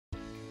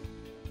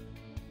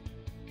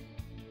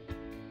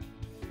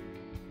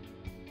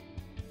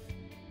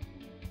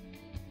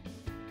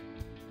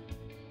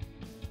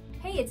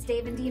Hey, it's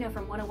Dave Dina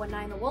from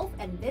 1019 The Wolf,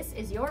 and this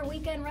is your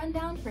Weekend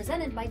Rundown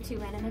presented by Two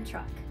Men in a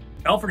Truck.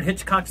 Alfred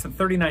Hitchcock's The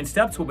 39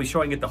 Steps will be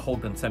showing at the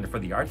Holden Center for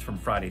the Arts from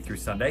Friday through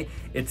Sunday.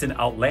 It's an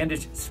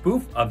outlandish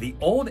spoof of the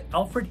old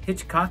Alfred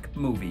Hitchcock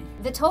movie.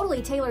 The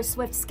Totally Taylor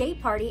Swift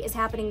Skate Party is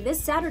happening this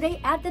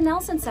Saturday at the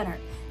Nelson Center.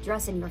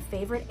 Dress in your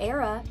favorite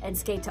era and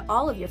skate to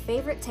all of your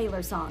favorite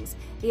Taylor songs.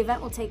 The event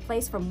will take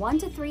place from 1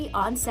 to 3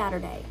 on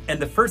Saturday.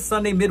 And the first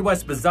Sunday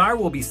Midwest Bazaar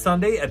will be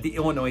Sunday at the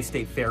Illinois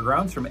State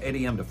Fairgrounds from 8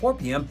 a.m. to 4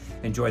 p.m.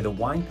 Enjoy the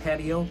wine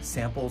patio,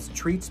 samples,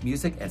 treats,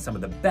 music, and some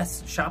of the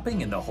best shopping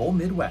in the whole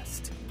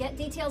Midwest. Get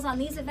details on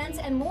these events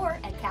and more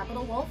at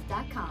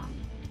CapitalWolf.com.